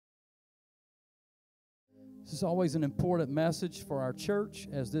This is always an important message for our church,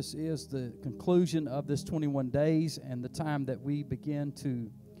 as this is the conclusion of this 21 days and the time that we begin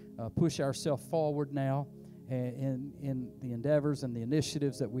to push ourselves forward now in the endeavors and the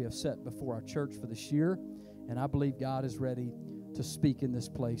initiatives that we have set before our church for this year. And I believe God is ready to speak in this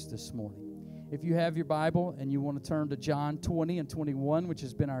place this morning. If you have your Bible and you want to turn to John 20 and 21, which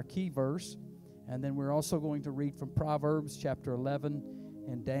has been our key verse, and then we're also going to read from Proverbs chapter 11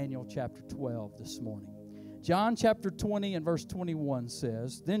 and Daniel chapter 12 this morning. John chapter 20 and verse 21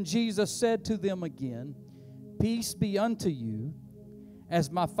 says, "Then Jesus said to them again, Peace be unto you,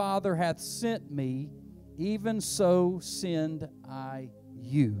 as my Father hath sent me, even so send I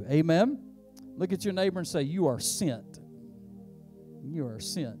you." Amen? Look at your neighbor and say, you are sent. You are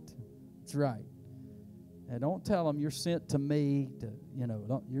sent. That's right. And don't tell them you're sent to me,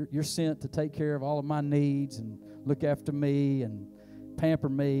 you're sent to take care of all of my needs and look after me and pamper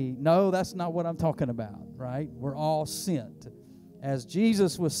me. No, that's not what I'm talking about, right? We're all sent. As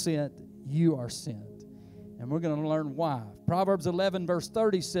Jesus was sent, you are sent. And we're going to learn why. Proverbs 11 verse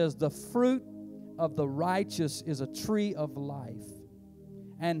 30 says, "The fruit of the righteous is a tree of life,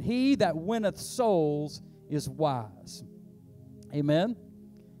 and he that winneth souls is wise." Amen?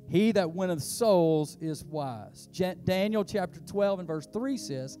 He that winneth souls is wise. Daniel chapter 12 and verse 3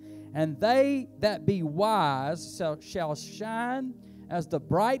 says, "And they that be wise shall shine as the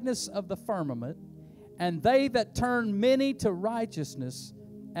brightness of the firmament, and they that turn many to righteousness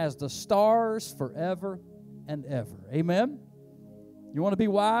as the stars forever and ever." Amen? You want to be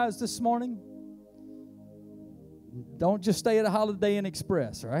wise this morning? Don't just stay at a Holiday Inn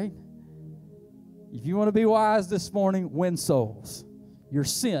Express, right? If you want to be wise this morning, win souls. You're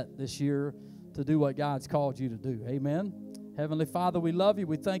sent this year to do what God's called you to do. Amen? Heavenly Father, we love you.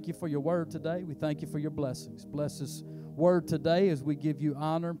 We thank you for your word today. We thank you for your blessings. Bless this word today as we give you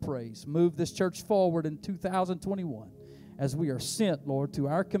honor and praise. Move this church forward in 2021 as we are sent, Lord, to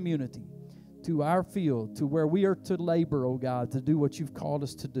our community, to our field, to where we are to labor, oh God, to do what you've called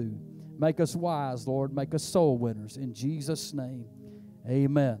us to do. Make us wise, Lord. Make us soul winners. In Jesus' name,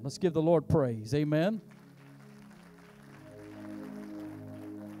 amen. Let's give the Lord praise. Amen.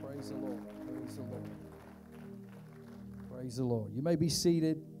 Praise the Lord. Praise the Lord. Praise the Lord. You may be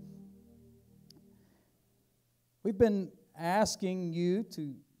seated. We've been asking you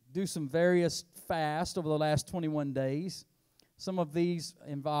to do some various fasts over the last 21 days. Some of these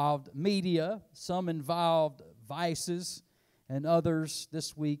involved media, some involved vices, and others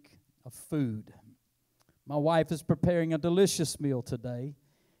this week of food. My wife is preparing a delicious meal today,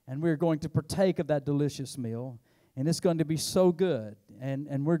 and we're going to partake of that delicious meal, and it's going to be so good,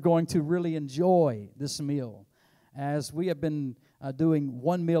 and we're going to really enjoy this meal, as we have been doing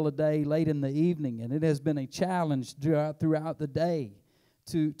one meal a day late in the evening, and it has been a challenge throughout the day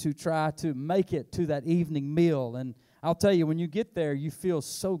to try to make it to that evening meal. And I'll tell you, when you get there, you feel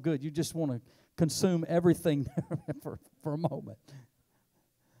so good. You just want to consume everything for a moment.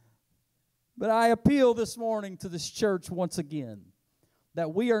 But I appeal this morning to this church once again,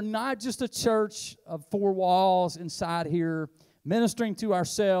 that we are not just a church of four walls inside here, ministering to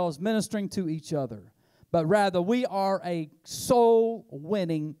ourselves, ministering to each other, but rather we are a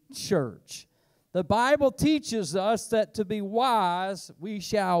soul-winning church. The Bible teaches us that to be wise, we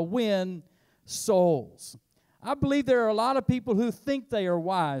shall win souls. I believe there are a lot of people who think they are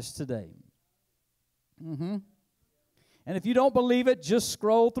wise today. And if you don't believe it, just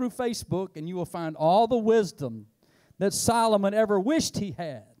scroll through Facebook and you will find all the wisdom that Solomon ever wished he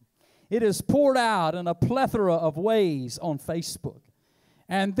had. It is poured out in a plethora of ways on Facebook.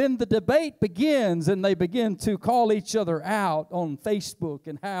 And then the debate begins, and they begin to call each other out on Facebook,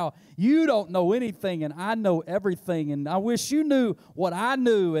 and how you don't know anything and I know everything, and I wish you knew what I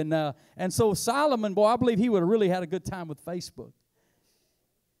knew. And so Solomon, boy, I believe he would have really had a good time with Facebook.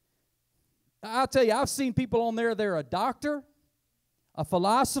 I'll tell you, I've seen people on there, they're a doctor, a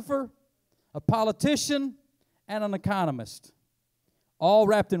philosopher, a politician, and an economist, all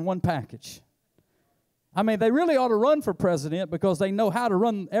wrapped in one package. I mean, they really ought to run for president because they know how to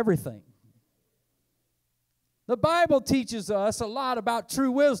run everything. The Bible teaches us a lot about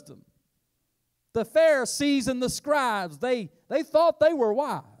true wisdom. The Pharisees and the scribes, they thought they were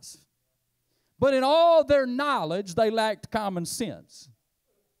wise. But in all their knowledge, they lacked common sense.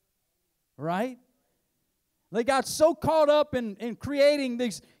 Right? They got so caught up in creating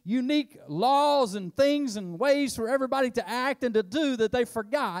these unique laws and things and ways for everybody to act and to do that they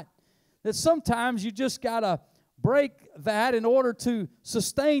forgot that sometimes you just got to break that in order to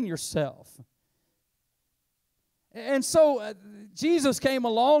sustain yourself. And so Jesus came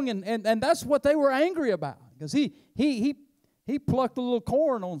along, and that's what they were angry about, because he He plucked a little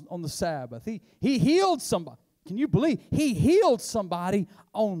corn on the Sabbath. He healed somebody. Can you believe? He healed somebody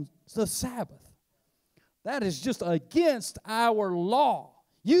on the Sabbath. That is just against our law.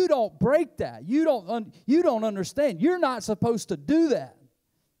 You don't break that. You don't understand. You're not supposed to do that.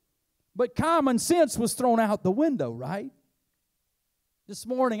 But common sense was thrown out the window, right? This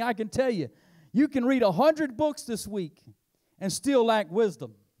morning, I can tell you, you can read 100 books this week and still lack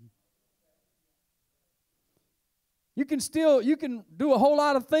wisdom. You can do a whole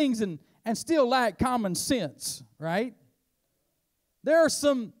lot of things and still lack common sense, right? There are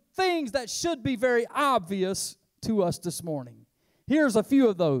some things that should be very obvious to us this morning. Here's a few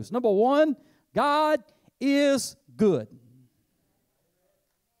of those. Number one, God is good.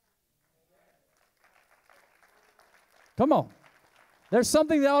 Come on. There's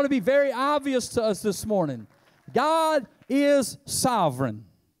something that ought to be very obvious to us this morning. God is sovereign.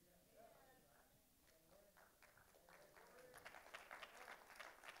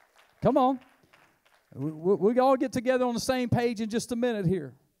 Come on. We all get together on the same page in just a minute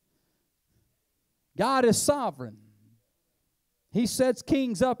here. God is sovereign. He sets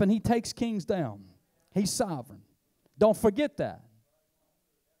kings up and He takes kings down. He's sovereign. Don't forget that.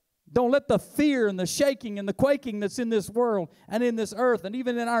 Don't let the fear and the shaking and the quaking that's in this world and in this earth and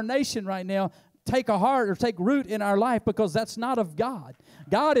even in our nation right now take a heart or take root in our life, because that's not of God.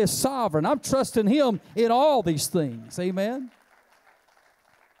 God is sovereign. I'm trusting Him in all these things. Amen.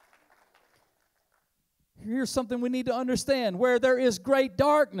 Here's something we need to understand. Where there is great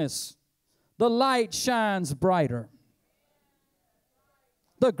darkness, the light shines brighter.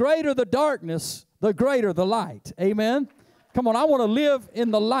 The greater the darkness, the greater the light. Amen. Come on, I want to live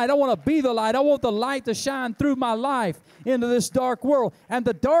in the light. I want to be the light. I want the light to shine through my life into this dark world. And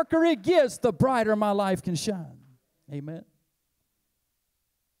the darker it gets, the brighter my life can shine. Amen.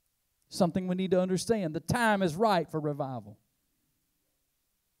 Something we need to understand. The time is right for revival.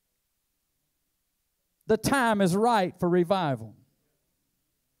 The time is right for revival.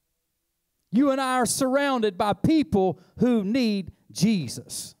 You and I are surrounded by people who need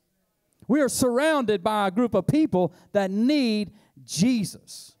Jesus. We are surrounded by a group of people that need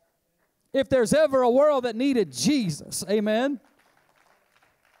Jesus. If there's ever a world that needed Jesus, amen.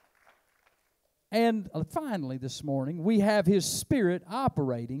 And finally this morning, we have His Spirit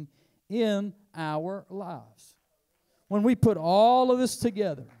operating in our lives. When we put all of this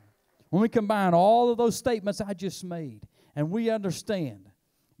together, when we combine all of those statements I just made, and we understand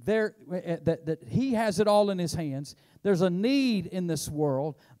that He has it all in His hands. There's a need in this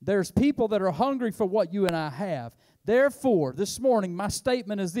world. There's people that are hungry for what you and I have. Therefore, this morning, my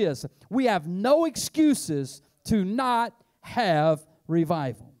statement is this: we have no excuses to not have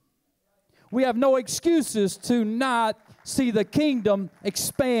revival. We have no excuses to not see the kingdom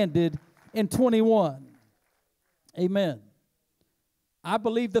expanded in 21. Amen. I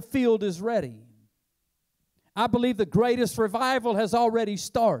believe the field is ready. I believe the greatest revival has already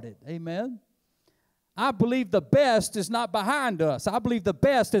started. Amen. I believe the best is not behind us. I believe the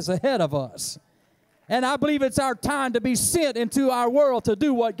best is ahead of us. And I believe it's our time to be sent into our world to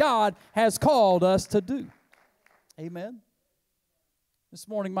do what God has called us to do. Amen. This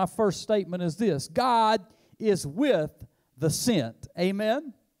morning, my first statement is this: God is with the sent.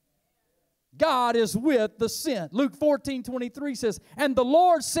 Amen. God is with the sent. Luke 14:23 says, "And the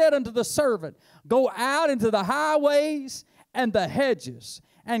Lord said unto the servant, Go out into the highways and the hedges,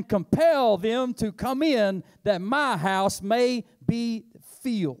 and compel them to come in, that my house may be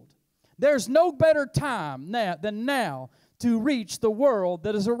filled." There's no better time than now to reach the world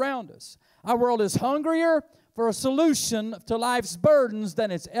that is around us. Our world is hungrier for a solution to life's burdens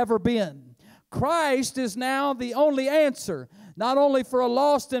than it's ever been. Christ is now the only answer, not only for a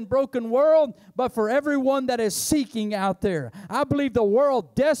lost and broken world, but for everyone that is seeking out there. I believe the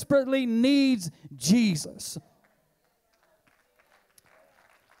world desperately needs Jesus.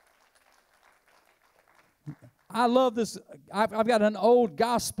 I love this. I've got an old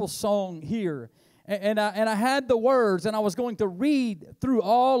gospel song here. And I had the words, and I was going to read through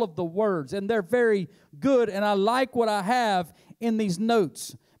all of the words, and they're very good, and I like what I have in these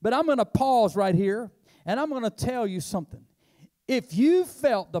notes. But I'm going to pause right here, and I'm going to tell you something. If you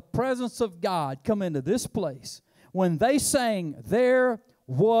felt the presence of God come into this place when they sang, "There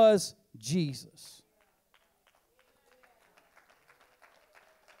was Jesus,"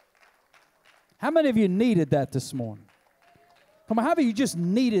 how many of you needed that this morning? Come on, how many of you just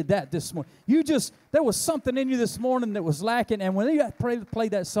needed that this morning? There was something in you this morning that was lacking, and when you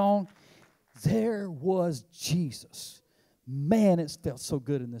played that song, "There was Jesus," man, it felt so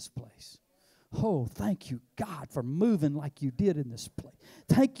good in this place. Oh, thank you, God, for moving like you did in this place.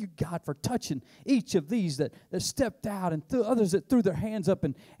 Thank you, God, for touching each of these that stepped out, and others that threw their hands up,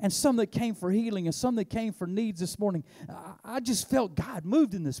 and some that came for healing, and some that came for needs this morning. I just felt God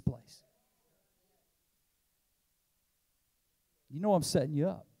moved in this place. You know I'm setting you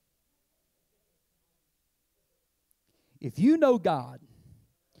up. If you know God,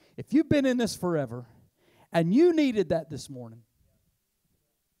 if you've been in this forever, and you needed that this morning,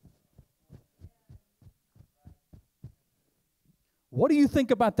 what do you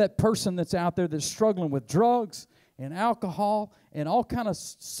think about that person that's out there that's struggling with drugs and alcohol and all kind of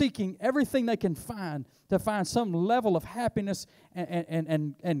seeking everything they can find to find some level of happiness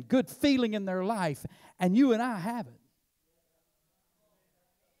and good feeling in their life, and you and I have it?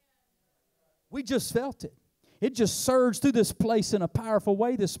 We just felt it. It just surged through this place in a powerful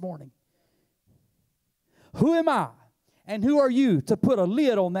way this morning. Who am I? And who are you to put a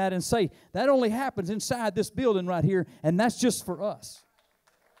lid on that and say, that only happens inside this building right here, and that's just for us?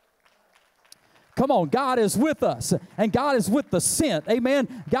 Come on, God is with us, and God is with the sent.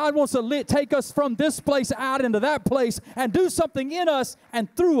 Amen. God wants to take us from this place out into that place and do something in us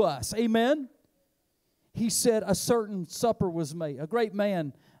and through us. Amen. He said a certain supper was made. A great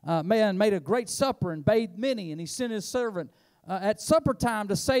man made a great supper and bade many, and he sent his servant at supper time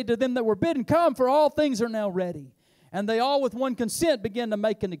to say to them that were bidden, come, for all things are now ready. And they all with one consent began to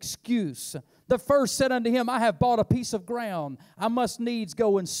make an excuse. The first said unto him, I have bought a piece of ground. I must needs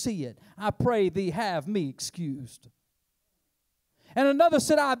go and see it. I pray thee have me excused. And another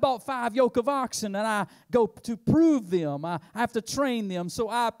said, I bought 5 yoke of oxen, and I go to prove them. I have to train them, so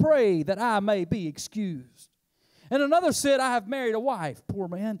I pray that I may be excused. And another said, I have married a wife, poor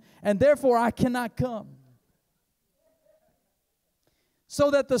man, and therefore I cannot come.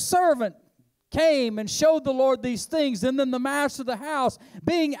 So that the servant came and showed the Lord these things. And then the master of the house,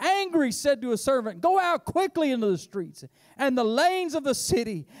 being angry, said to his servant, go out quickly into the streets and the lanes of the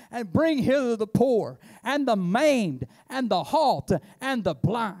city, and bring hither the poor, and the maimed, and the halt, and the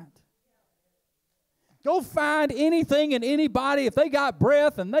blind. Go find anything and anybody. If they got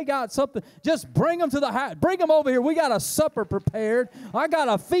breath and they got something, just bring them to the house. Bring them over here. We got a supper prepared. I got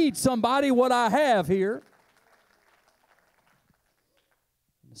to feed somebody what I have here.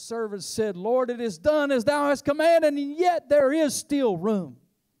 The servant said, Lord, it is done as thou hast commanded, and yet there is still room.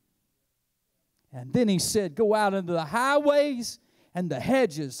 And then he said, go out into the highways and the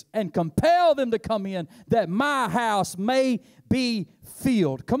hedges and compel them to come in, that my house may be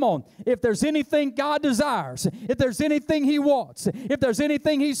filled. Come on. If there's anything God desires, if there's anything He wants, if there's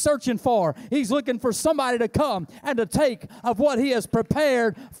anything He's searching for, He's looking for somebody to come and to take of what He has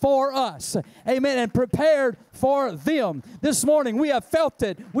prepared for us. Amen. And prepared for them. This morning we have felt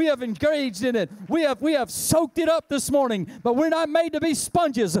it. We have engaged in it. We have soaked it up this morning. But we're not made to be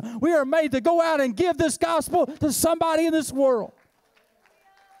sponges. We are made to go out and give this gospel to somebody in this world.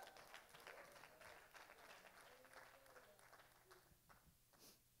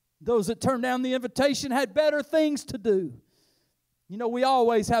 Those that turned down the invitation had better things to do. You know, we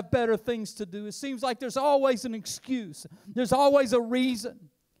always have better things to do. It seems like there's always an excuse. There's always a reason.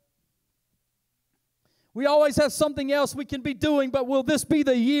 We always have something else we can be doing, but will this be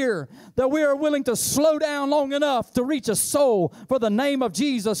the year that we are willing to slow down long enough to reach a soul for the name of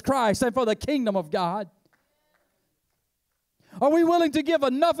Jesus Christ and for the kingdom of God? Are we willing to give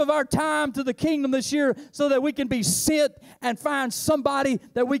enough of our time to the kingdom this year so that we can be sent and find somebody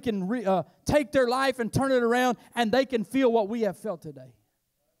that we can take their life and turn it around, and they can feel what we have felt today?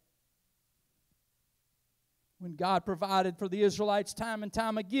 When God provided for the Israelites time and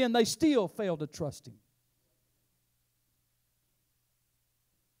time again, they still failed to trust Him.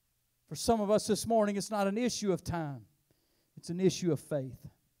 For some of us this morning, it's not an issue of time. It's an issue of faith.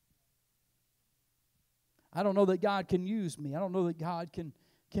 I don't know that God can use me. I don't know that God can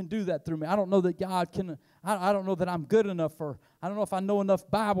do that through me. I don't know that God can, I don't know that I'm good enough, or I don't know if I know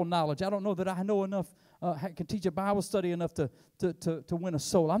enough Bible knowledge. I don't know that I know enough, can teach a Bible study enough to win a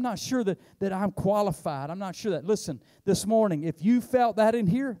soul. I'm not sure that I'm qualified. I'm not sure that. Listen, this morning, if you felt that in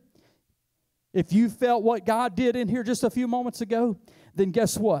here, if you felt what God did in here just a few moments ago, then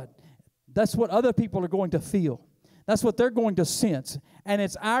guess what? That's what other people are going to feel. That's what they're going to sense. And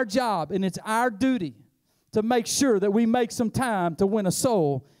it's our job and it's our duty to make sure that we make some time to win a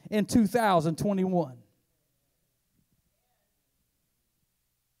soul in 2021.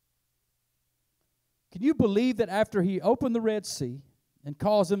 Can you believe that after He opened the Red Sea and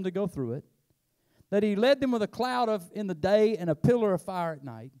caused them to go through it, that He led them with a cloud in the day and a pillar of fire at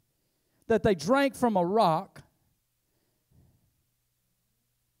night, that they drank from a rock,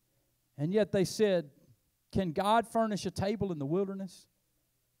 and yet they said, can God furnish a table in the wilderness?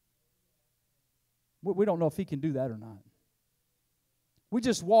 We don't know if he can do that or not. We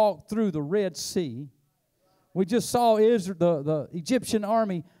just walked through the Red Sea. We just saw Israel, the Egyptian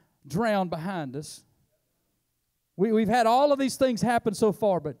army drown behind us. We've had all of these things happen so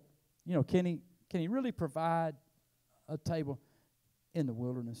far, but, can he really provide a table in the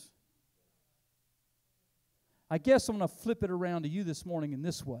wilderness? I guess I'm going to flip it around to you this morning in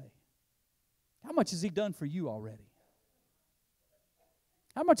this way. How much has he done for you already?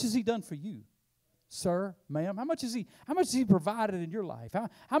 How much has he done for you, sir, ma'am? How much has he provided in your life?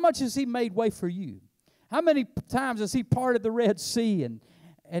 How much has he made way for you? How many times has he parted the Red Sea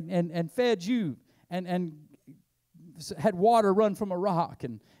and fed you and had water run from a rock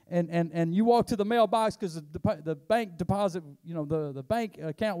and you walked to the mailbox because the bank deposit, the bank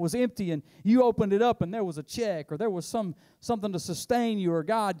account was empty, and you opened it up and there was a check, or there was something to sustain you, or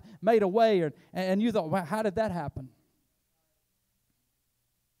God made a way, and you thought, well, how did that happen?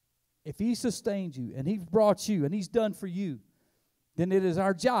 If he sustained you and he brought you and he's done for you, then it is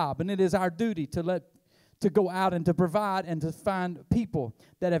our job and it is our duty to go out and to provide and to find people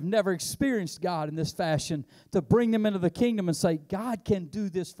that have never experienced God in this fashion, to bring them into the kingdom and say, God can do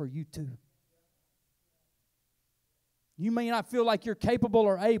this for you too. You may not feel like you're capable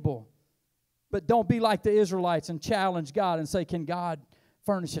or able, but don't be like the Israelites and challenge God and say, can God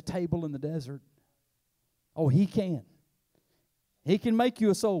furnish a table in the desert? Oh, he can. He can make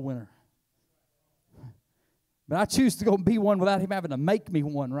you a soul winner. But I choose to go be one without him having to make me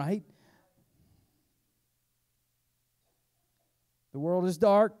one, right? The world is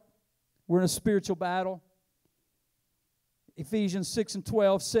dark. We're in a spiritual battle. Ephesians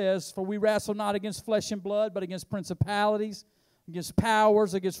 6:12 says, for we wrestle not against flesh and blood, but against principalities, against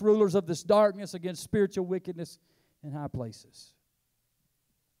powers, against rulers of this darkness, against spiritual wickedness in high places.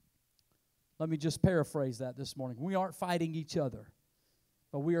 Let me just paraphrase that this morning. We aren't fighting each other,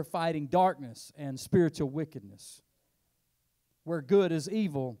 but we are fighting darkness and spiritual wickedness, where good is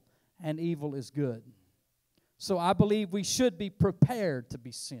evil and evil is good. So I believe we should be prepared to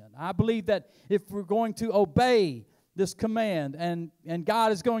be sent. I believe that if we're going to obey this command and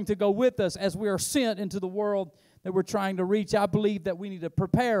God is going to go with us as we are sent into the world that we're trying to reach, I believe that we need to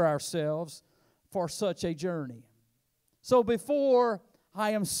prepare ourselves for such a journey. So before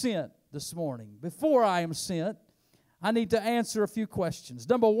I am sent this morning, I need to answer a few questions.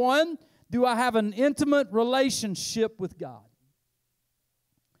 Number one, do I have an intimate relationship with God?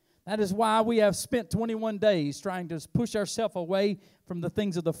 That is why we have spent 21 days trying to push ourselves away from the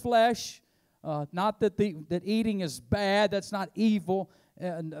things of the flesh. Not that eating is bad. That's not evil.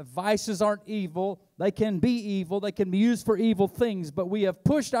 And vices aren't evil. They can be evil. They can be used for evil things. But we have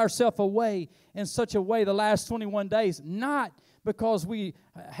pushed ourselves away in such a way the last 21 days, not because we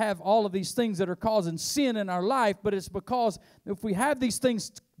have all of these things that are causing sin in our life, but it's because if we have these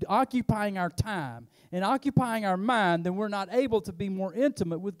things occupying our time and occupying our mind, then we're not able to be more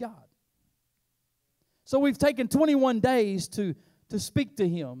intimate with God. So we've taken 21 days to speak to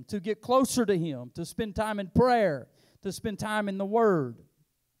Him, to get closer to Him, to spend time in prayer, to spend time in the Word.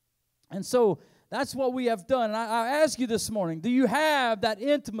 And so that's what we have done. And I ask you this morning, do you have that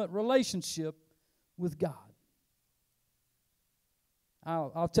intimate relationship with God?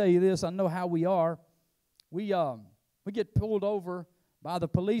 I'll tell you this, I know how we are. We get pulled over by the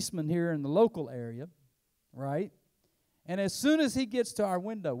policeman here in the local area, right? And as soon as he gets to our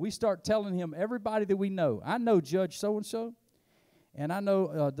window, we start telling him everybody that we know. I know Judge so-and-so, and I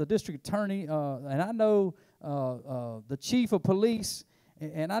know the district attorney, and I know the chief of police,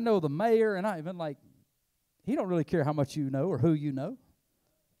 and I know the mayor, and I even he don't really care how much you know or who you know.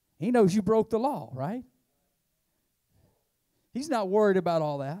 He knows you broke the law, right? He's not worried about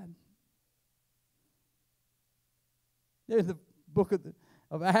all that. In the book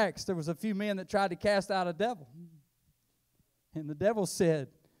of Acts, there was a few men that tried to cast out a devil. And the devil said,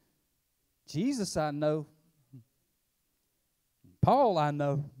 Jesus I know, Paul I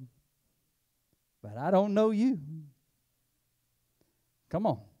know, but I don't know you. Come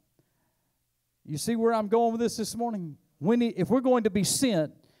on. You see where I'm going with this morning? If we're going to be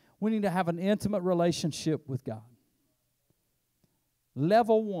sent, we need to have an intimate relationship with God.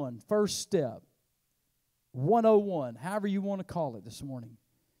 Level 1, first step, 101, however you want to call it this morning.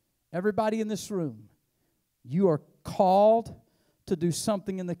 Everybody in this room, you are called to do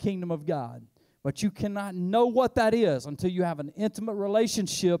something in the kingdom of God, but you cannot know what that is until you have an intimate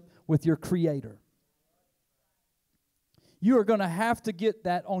relationship with your Creator. You are going to have to get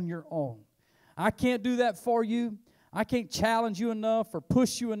that on your own. I can't do that for you. I can't challenge you enough or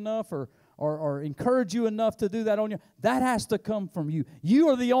push you enough or encourage you enough to do that on your own. That has to come from you. You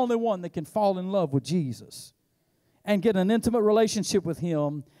are the only one that can fall in love with Jesus and get an intimate relationship with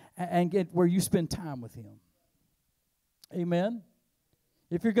Him and get where you spend time with Him. Amen?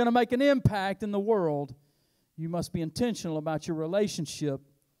 If you're going to make an impact in the world, you must be intentional about your relationship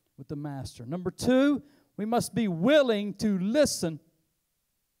with the Master. Number 2, we must be willing to listen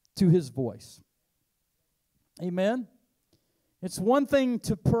to His voice. Amen? It's one thing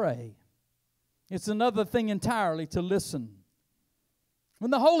to pray. It's another thing entirely to listen. When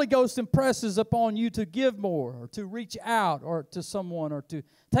the Holy Ghost impresses upon you to give more, or to reach out or to someone, or to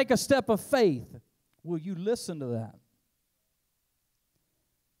take a step of faith, will you listen to that?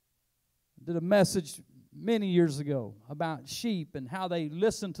 I did a message many years ago about sheep and how they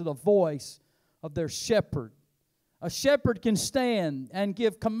listen to the voice of their shepherd. A shepherd can stand and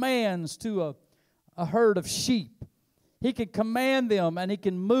give commands to a herd of sheep. He can command them, and he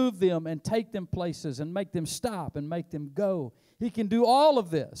can move them and take them places and make them stop and make them go. He can do all of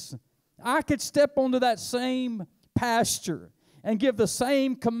this. I could step onto that same pasture and give the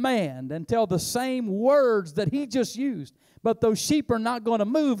same command and tell the same words that he just used, but those sheep are not going to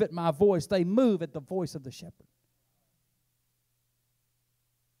move at my voice. They move at the voice of the shepherd.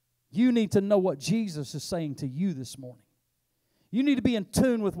 You need to know what Jesus is saying to you this morning. You need to be in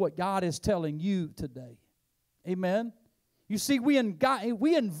tune with what God is telling you today. Amen? You see, we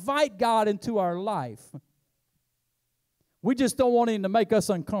invite God into our life. We just don't want Him to make us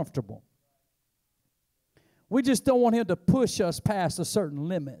uncomfortable. We just don't want Him to push us past a certain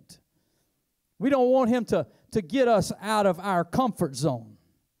limit. We don't want Him to get us out of our comfort zone.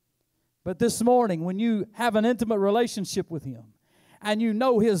 But this morning, when you have an intimate relationship with Him, and you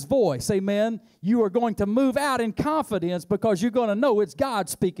know His voice, amen, you are going to move out in confidence because you're going to know it's God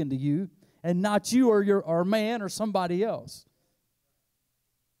speaking to you and not you or man or somebody else.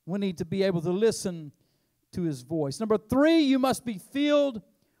 We need to be able to listen to His voice. Number 3, you must be filled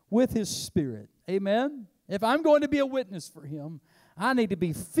with His Spirit. Amen? If I'm going to be a witness for Him, I need to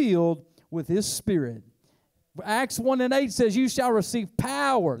be filled with His Spirit. Acts 1:8 says, you shall receive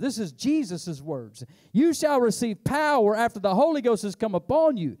power. This is Jesus' words. You shall receive power after the Holy Ghost has come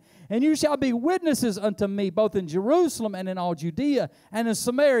upon you, and you shall be witnesses unto me, both in Jerusalem and in all Judea and in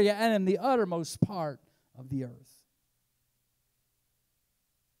Samaria and in the uttermost part of the earth.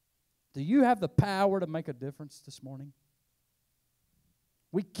 Do you have the power to make a difference this morning?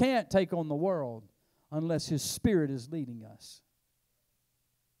 We can't take on the world unless His Spirit is leading us.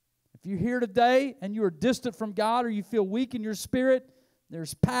 If you're here today and you are distant from God or you feel weak in your spirit,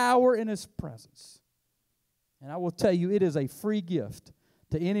 there's power in His presence. And I will tell you, it is a free gift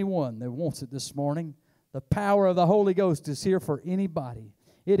to anyone that wants it this morning. The power of the Holy Ghost is here for anybody.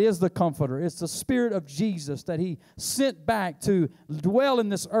 It is the Comforter. It's the Spirit of Jesus that He sent back to dwell in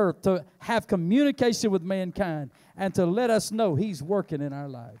this earth, to have communication with mankind, and to let us know He's working in our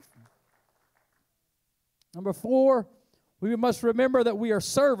life. Number 4, we must remember that we are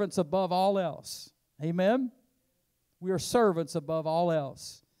servants above all else. Amen? We are servants above all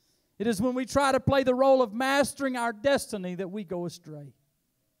else. It is when we try to play the role of mastering our destiny that we go astray.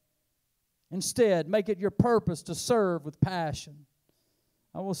 Instead, make it your purpose to serve with passion.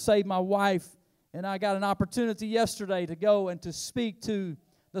 I will say my wife and I got an opportunity yesterday to go and to speak to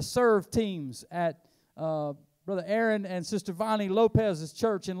the serve teams at Brother Aaron and Sister Vonnie Lopez's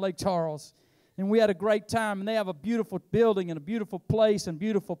church in Lake Charles. And we had a great time, and they have a beautiful building and a beautiful place and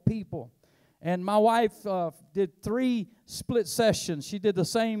beautiful people. And my wife did 3 split sessions. She did the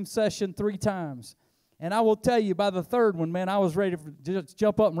same session 3 times. And I will tell you, by the 3rd one, man, I was ready to just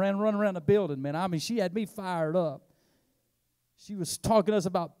jump up and run around the building, man. I mean, she had me fired up. She was talking to us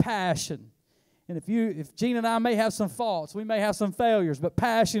about passion. And if Gene and I may have some faults, we may have some failures, but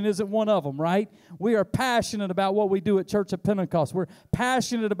passion isn't one of them, right? We are passionate about what we do at Church of Pentecost. We're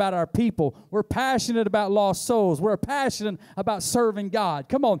passionate about our people. We're passionate about lost souls. We're passionate about serving God.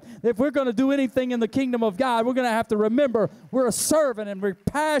 Come on, if we're going to do anything in the kingdom of God, we're going to have to remember we're a servant and we're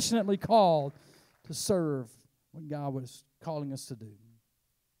passionately called to serve what God was calling us to do.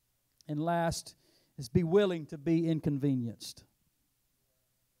 And last is be willing to be inconvenienced.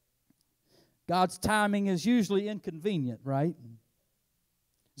 God's timing is usually inconvenient, right?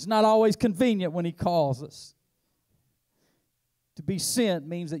 It's not always convenient when He calls us. To be sent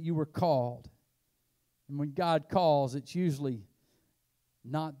means that you were called. And when God calls, it's usually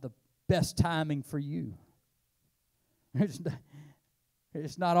not the best timing for you.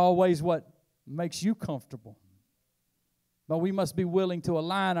 It's not always what makes you comfortable. But we must be willing to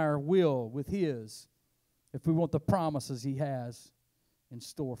align our will with His if we want the promises He has in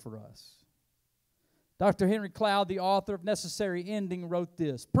store for us. Dr. Henry Cloud, the author of Necessary Ending, wrote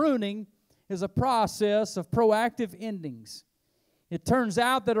this: pruning is a process of proactive endings. It turns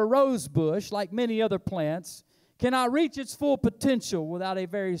out that a rose bush, like many other plants, cannot reach its full potential without a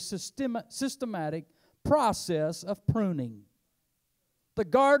very systematic process of pruning. The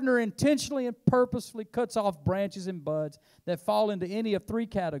gardener intentionally and purposefully cuts off branches and buds that fall into any of three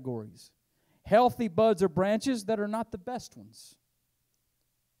categories. Healthy buds or branches that are not the best ones.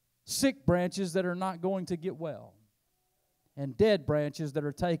 Sick branches that are not going to get well. And dead branches that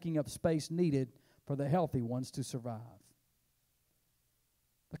are taking up space needed for the healthy ones to survive.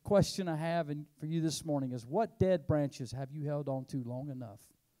 The question I have for you this morning is, what dead branches have you held on to long enough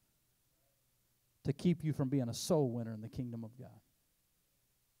to keep you from being a soul winner in the kingdom of God?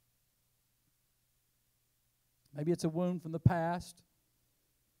 Maybe it's a wound from the past.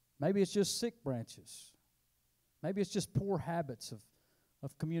 Maybe it's just sick branches. Maybe it's just poor habits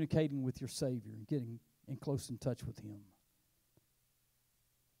of communicating with your Savior and getting in close in touch with Him.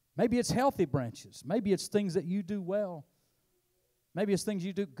 Maybe it's healthy branches. Maybe it's things that you do well. Maybe it's things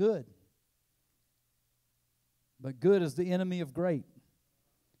you do good. But good is the enemy of great.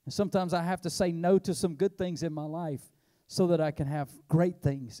 And sometimes I have to say no to some good things in my life so that I can have great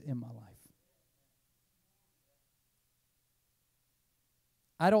things in my life.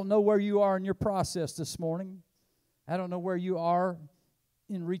 I don't know where you are in your process this morning. I don't know where you are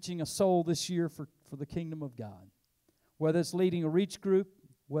in reaching a soul this year for the kingdom of God. Whether it's leading a reach group,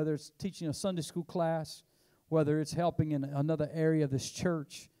 whether it's teaching a Sunday school class, whether it's helping in another area of this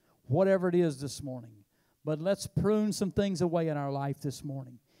church, whatever it is this morning. But let's prune some things away in our life this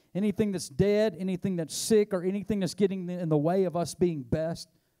morning. Anything that's dead, anything that's sick, or anything that's getting in the way of us being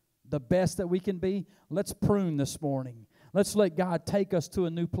the best that we can be, let's prune this morning. Let's let God take us to a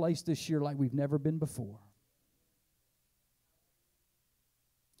new place this year like we've never been before.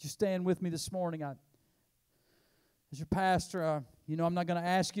 Would you stand with me this morning? As your pastor, I'm not going to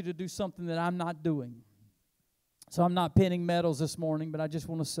ask you to do something that I'm not doing. So I'm not pinning medals this morning, but I just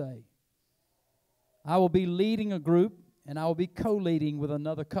want to say, I will be leading a group, and I will be co-leading with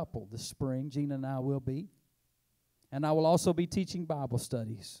another couple this spring. Gina and I will be. And I will also be teaching Bible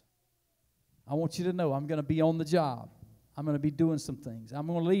studies. I want you to know I'm going to be on the job. I'm going to be doing some things. I'm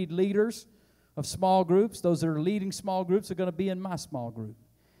going to lead leaders of small groups. Those that are leading small groups are going to be in my small group.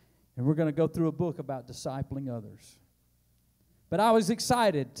 And we're going to go through a book about discipling others. But I was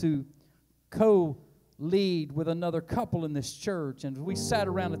excited to co-lead with another couple in this church. And we sat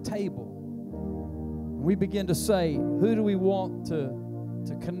around a table. We began to say, who do we want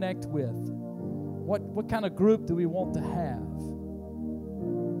to connect with? What kind of group do we want to have?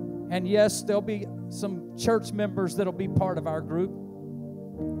 And yes, there'll be some church members that'll be part of our group.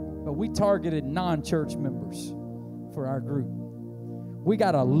 But we targeted non-church members for our group. We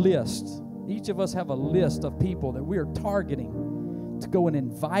got a list. Each of us have a list of people that we are targeting to go and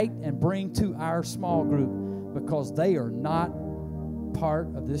invite and bring to our small group because they are not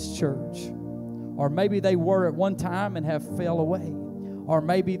part of this church. Or maybe they were at one time and have fell away. Or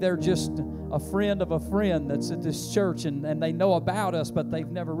maybe they're just a friend of a friend that's at this church and they know about us, but they've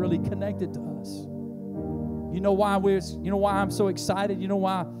never really connected to us. You know why I'm so excited? You know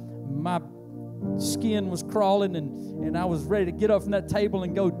why my skin was crawling and I was ready to get up from that table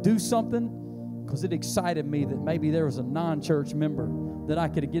and go do something? Because it excited me that maybe there was a non-church member that I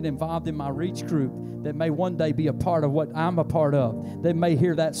could get involved in my reach group that may one day be a part of what I'm a part of, that may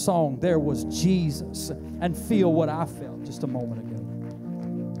hear that song, There Was Jesus, and feel what I felt just a moment ago.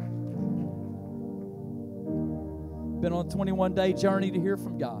 Been on a 21-day journey to hear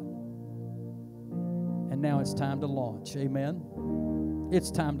from God. And now it's time to launch. Amen?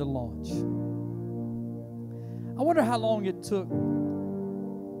 It's time to launch. I wonder how long it took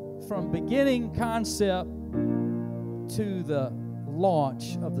from beginning concept to the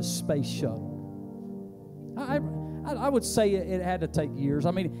launch of the space shuttle. I would say it had to take years.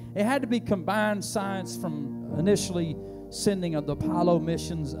 I mean, it had to be combined science from initially sending the Apollo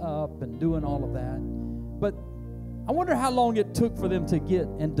missions up and doing all of that. But I wonder how long it took for them to get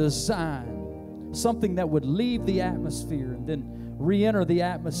and design something that would leave the atmosphere and then re-enter the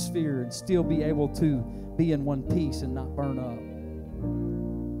atmosphere and still be able to be in one piece and not burn up.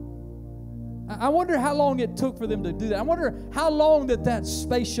 I wonder how long it took for them to do that. I wonder how long that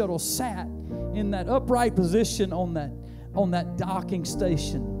space shuttle sat in that upright position on that docking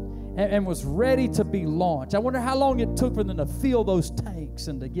station and was ready to be launched. I wonder how long it took for them to fill those tanks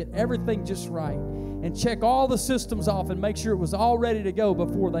and to get everything just right and check all the systems off and make sure it was all ready to go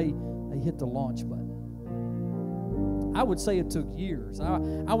before they hit the launch button. I would say it took years.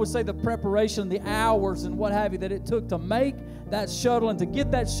 I would say the preparation, the hours and what have you that it took to make that shuttle and to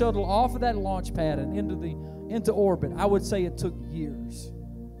get that shuttle off of that launch pad and into orbit, I would say it took years.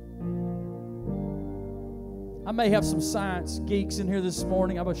 I may have some science geeks in here this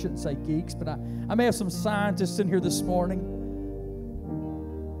morning. I shouldn't say geeks, but I may have some scientists in here this morning.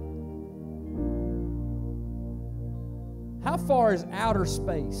 How far is outer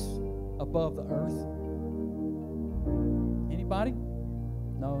space above the earth? Anybody?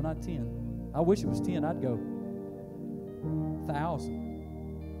 No, not 10. I wish it was 10. I'd go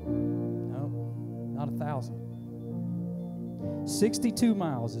 1,000. No, not 1,000. 62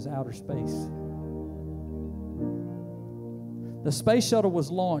 miles is outer space. The space shuttle was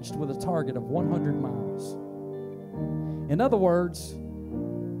launched with a target of 100 miles. In other words,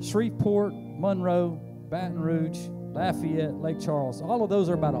 Shreveport, Monroe, Baton Rouge, Lafayette, Lake Charles, all of those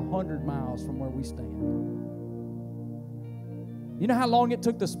are about 100 miles from where we stand. You know how long it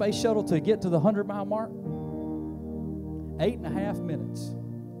took the space shuttle to get to the 100-mile mark? 8.5 minutes.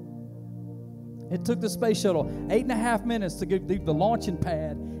 It took the space shuttle 8.5 minutes to leave the launching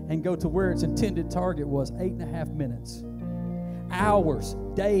pad and go to where its intended target was. 8.5 minutes. Hours,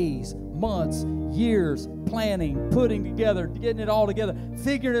 days, months, years, planning, putting together, getting it all together,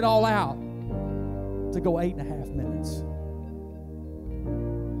 figuring it all out to go 8.5 minutes.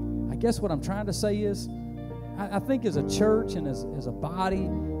 I guess what I'm trying to say is, I think as a church and as a body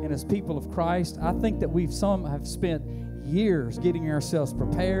and as people of Christ, I think that some have spent years getting ourselves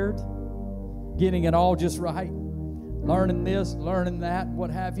prepared, getting it all just right, learning this, learning that, what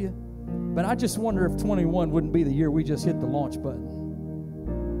have you. But I just wonder if 21 wouldn't be the year we just hit the launch button.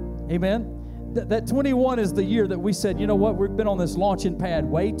 Amen? That 21 is the year that we said, you know what, we've been on this launching pad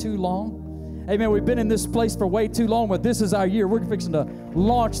way too long. Amen, we've been in this place for way too long, but this is our year. We're fixing to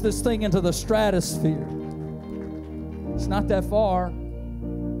launch this thing into the stratosphere. It's not that far.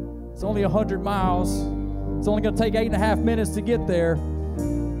 It's only 100 miles. It's only going to take 8.5 minutes to get there.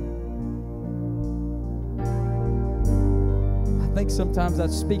 I think sometimes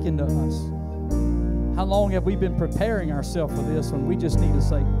that's speaking to us. How long have we been preparing ourselves for this when we just need to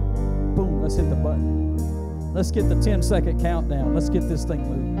say, boom, let's hit the button. Let's get the 10-second countdown. Let's get this thing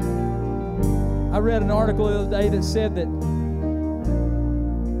moving. I read an article the other day that said that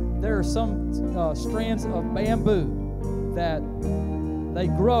there are some strands of bamboo that they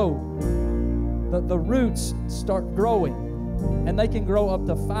grow. The roots start growing, and they can grow up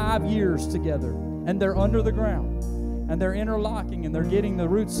to 5 years together, and they're under the ground. And they're interlocking and they're getting the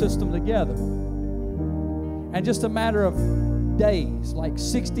root system together. And just a matter of days, like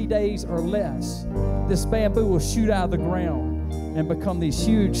 60 days or less, this bamboo will shoot out of the ground and become these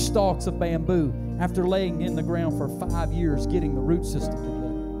huge stalks of bamboo after laying in the ground for 5 years, getting the root system together.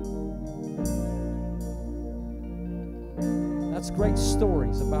 That's great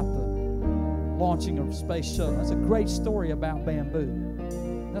stories about the launching of a space shuttle. That's a great story about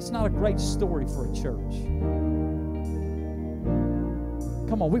bamboo. That's not a great story for a church.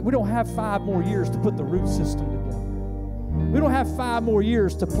 Come on, we don't have 5 more years to put the root system together. We don't have 5 more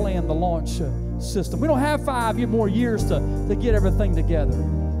years to plan the launch system. We don't have 5 more years to get everything together.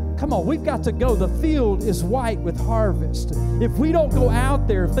 Come on, we've got to go. The field is white with harvest. If we don't go out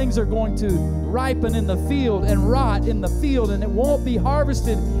there, things are going to ripen in the field and rot in the field, and it won't be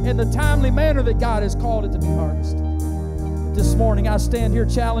harvested in the timely manner that God has called it to be harvested. This morning, I stand here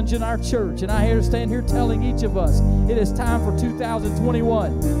challenging our church, and I stand here telling each of us, it is time for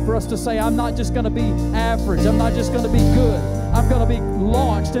 2021 for us to say, I'm not just going to be average. I'm not just going to be good. I'm going to be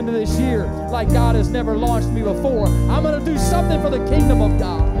launched into this year like God has never launched me before. I'm going to do something for the kingdom of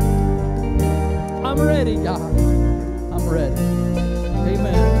God. I'm ready, God. I'm ready.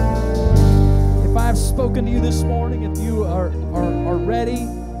 Amen. If I have spoken to you this morning, if you are ready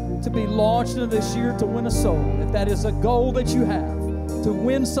to be launched into this year to win a soul, if that is a goal that you have, to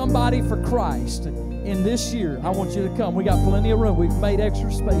win somebody for Christ in this year, I want you to come. We got plenty of room. We've made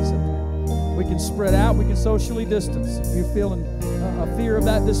extra space up here. We can spread out. We can socially distance. If you're feeling a fear of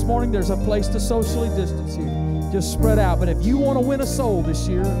that this morning, there's a place to socially distance here. Just spread out. But if you want to win a soul this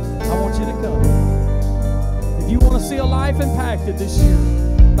year, I want you to come. If you want to see a life impacted this year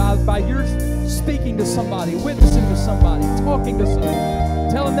by your speaking to somebody, witnessing to somebody, talking to somebody,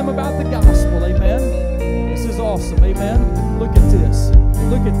 telling them about the gospel, amen? This is awesome, amen? Look at this.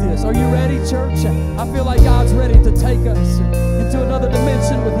 Look at this. Are you ready, church? I feel like God's ready to take us into another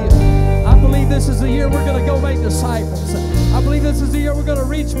dimension with Him. I believe this is the year we're going to go make disciples. I believe this is the year we're going to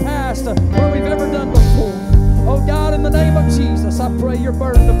reach past where we've ever done before. Oh, God, in the name of Jesus, I pray your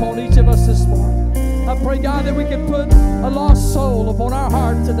burden upon each of us this morning. I pray, God, that we can put a lost soul upon our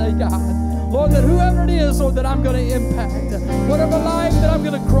heart today, God. Lord, that whoever it is, Lord, that I'm going to impact, whatever life that I'm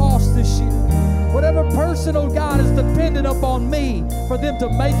going to cross this this year. Whatever person, oh God, is dependent upon me for them to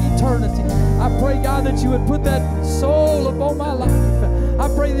make eternity, I pray, God, that you would put that soul upon my life. I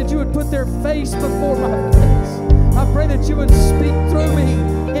pray that you would put their face before my face. I pray that you would speak through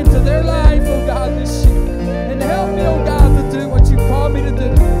me into their life, oh God, this year. And help me, oh God, to do what you called me to do.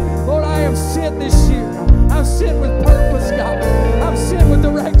 Lord, I am sent this year. I'm sent with purpose, God. I'm sent with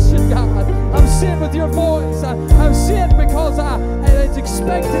direction, God. I'm sent with your voice. I'm sent because it's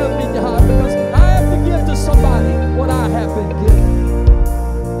expected of me, God, because I have to give to somebody what I have been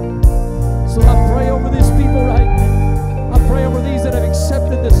given. So I pray over these people right now. I pray over these that have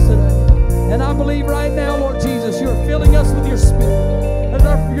accepted this today. And I believe right now, Lord Jesus, you're filling us with your Spirit.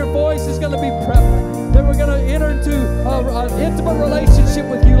 That your voice is going to be prevalent. That we're going to enter into an intimate relationship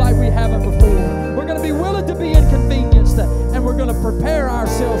with you like we haven't before. We're going to be willing to be inconvenienced, and we're going to prepare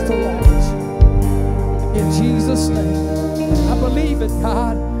ourselves to launch. In Jesus' name. I believe it,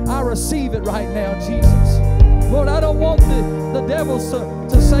 God. I receive it right now, Jesus. Lord, I don't want the devils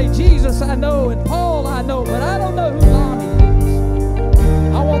to say, Jesus, I know, and Paul, I know, but I don't know who Lonnie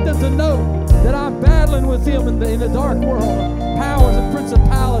is. I want them to know that I'm battling with him in the dark world, powers and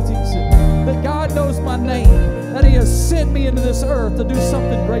principalities, and that God knows my name, that he has sent me into this earth to do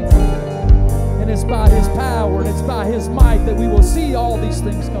something great for him. And it's by his power and it's by his might that we will see all these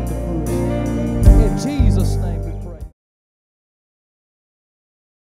things come to fruition.